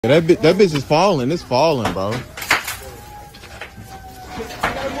That bitch is falling. It's falling, bro.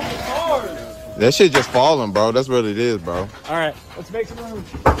 That shit just falling, bro. That's what it is, bro. All right, let's make some room.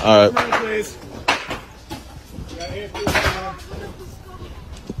 All right, please.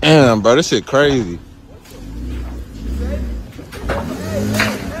 damn, bro. This shit crazy.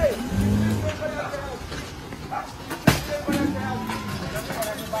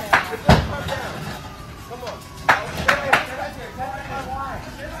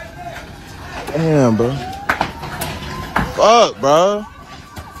 Damn, bro. Fuck, bro.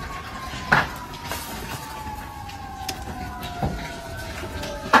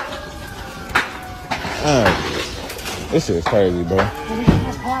 This shit is crazy, bro.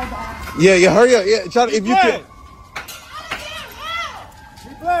 Yeah, hurry up. Yeah, try to, if you can.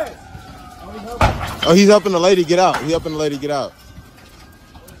 Oh, he's helping the lady get out. He's helping the lady get out.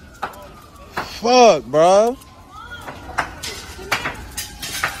 Fuck, bro.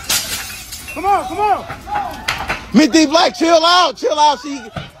 Come on. Miss D Black, chill out. Chill out.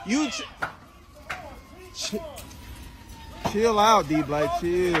 Chill out, D Black.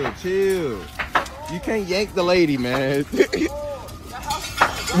 Chill. You can't yank the lady, man.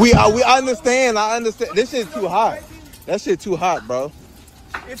 I understand. This shit too hot. That shit too hot, bro.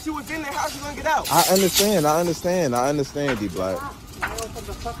 If she was in there, how's she gonna get out? I understand, D Black.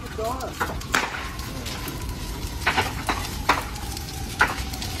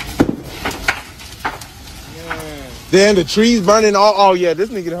 Then the trees burning all. Oh yeah, this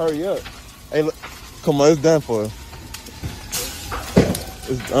nigga hurry up. Hey, look, come on, it's done for.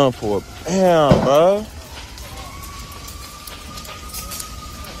 It's done for. Damn, bro.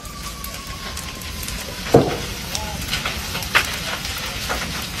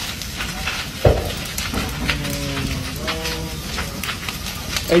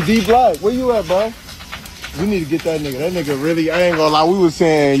 Hey, D Block, where you at, bro? We need to get that nigga. That nigga really, I ain't gonna lie, we was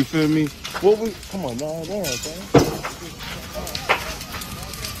saying, you feel me? Come on, no, there, man.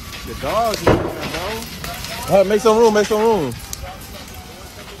 The dog is in there, bro. All right, make some room.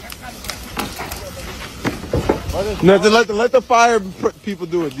 No, let the fire people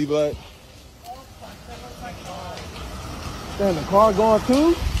do it, D Black. Damn, the car going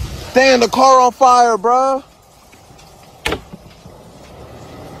too? Damn, the car on fire, bro.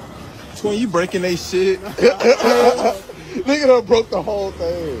 Twin, you breaking they shit. Nigga done broke the whole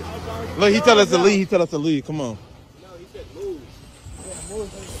thing. Look, he tell us to leave. Come on. No, he said move.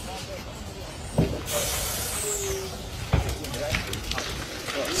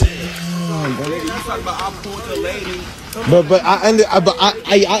 You talking about I pulled the lady. But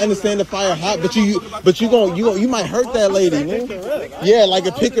I understand the fire hot, but you might hurt that lady, man. Yeah, like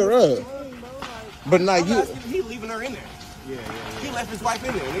to pick her up. But not you. He leaving her in there. Yeah. He left his wife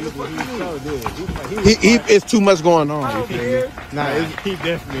in there. It's too much going on. I don't care. Nah, he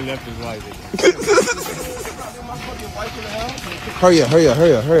definitely left his wife in there.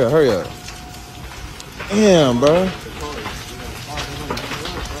 Hurry up. Damn, bro.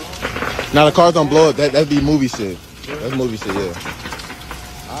 Now the cars don't blow up. That'd be movie shit. That's movie shit, yeah.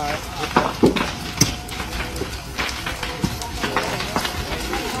 Alright.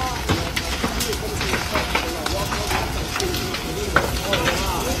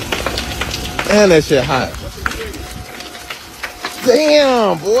 And that shit hot.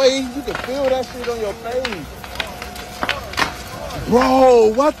 Damn, boy. You can feel that shit on your face.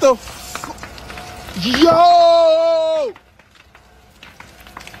 Bro, what the Yo!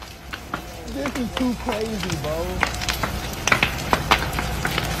 This is too crazy, bro.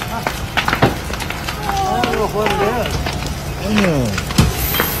 I don't know what it is. Damn.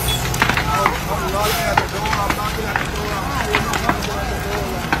 I'm knocking at the door.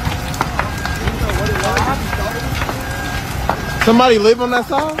 Somebody live on that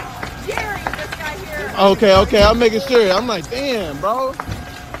side? Jerry, this guy here. Okay, I'm making sure. I'm like, damn, bro.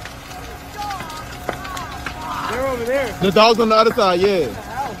 They're over there. The dog's on the other side, yeah. They're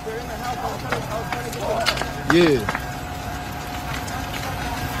in the house. Yeah.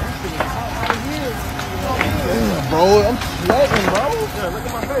 Damn, bro, I'm sweating, bro. Yeah, look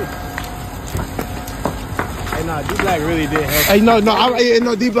at my face. Hey, nah, D Black really did help. Hey,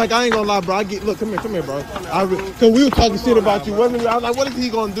 no, D Black, I ain't gonna lie, bro. Look, come here, bro. Cause we were talking shit about you, wasn't we? I was like, what is he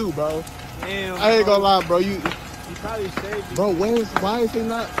gonna do, bro? Damn, I ain't gonna lie, bro. He probably saved you. Bro, why is he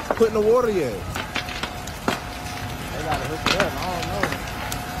not putting the water yet? They gotta hook it up. I don't know.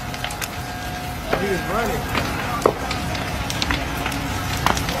 He was running.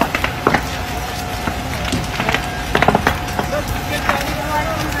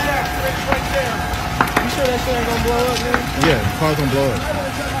 You sure that shit ain't gonna blow up, man? Yeah, the car's gonna blow up.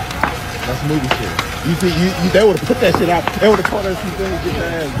 That's movie shit. You see, they would have put that shit out. They would have told us some things, get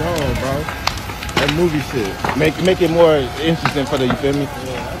their ass gone, bro. That movie shit. Make it more interesting for the, you feel me?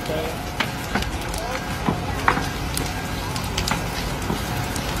 Yeah, okay.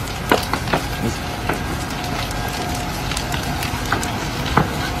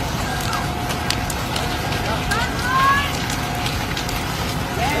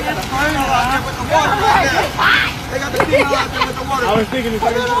 They got the female out there with the water. I was thinking the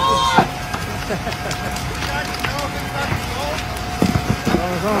same thing.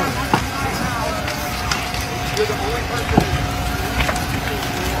 You're the only person.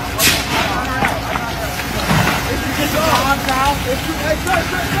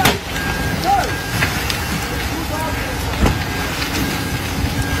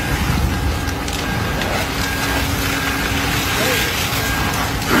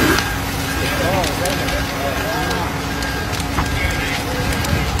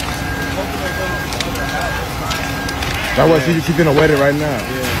 That's what she's gonna wet it right now. Yeah.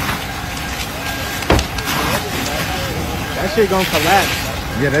 That shit gonna collapse.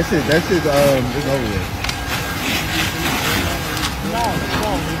 Yeah, that shit, it's over with.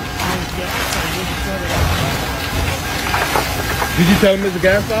 Did you tell him it's a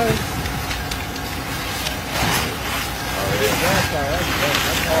gas fire? Oh yeah, gas fire.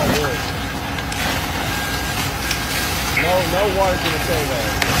 That's all wood. No water's gonna kill that.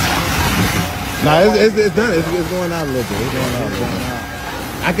 Nah, it's done. It's going out a little bit. It's going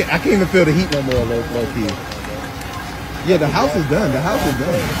out. I can't even feel the heat no more, low key. Yeah, the house is done. The house is done.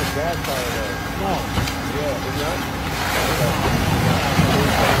 It's a gas fire though. No. Yeah, it's not.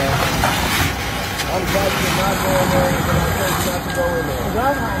 I'm glad you're not going there, but I'm glad you not to go in there.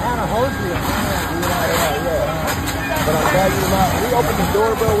 I had a hose here. Yeah. But I'm glad you're not. We opened the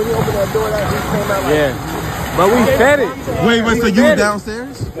door, bro. When you opened that door, that heat came out like... Yeah. But we said it. Wait, so you was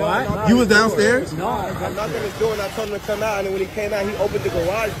downstairs? What? You was downstairs? No, I knocked on his door and I told him to come out. And then when he came out, he opened the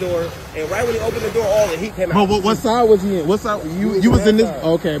garage door. And right when he opened the door, all the heat came out. But what side was he in? What side? You was in this?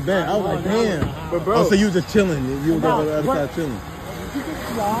 Okay, man. I was like, damn. But bro, Oh, so you was just chilling. You was over the other side chilling.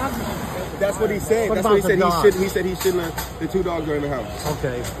 that's what he said. That's what he said. He said he shouldn't have. The two dogs are in the house.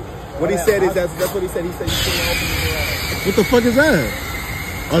 Okay. What he said is that's what he said. He said you shouldn't open the garage. What the fuck is that?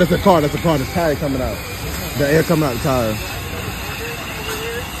 Oh, that's a car. That's a car. The tire coming out. The air coming out the tire.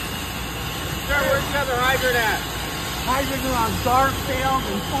 Sir, where's the other hydrant at? Hydrant are on Garfield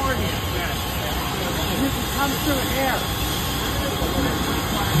and Forty. You can come through here.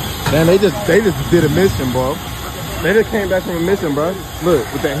 Man, they just did a mission, bro. They just came back from a mission, bro. Look,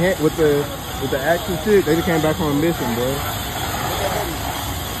 with the action shit, they just came back from a mission, bro.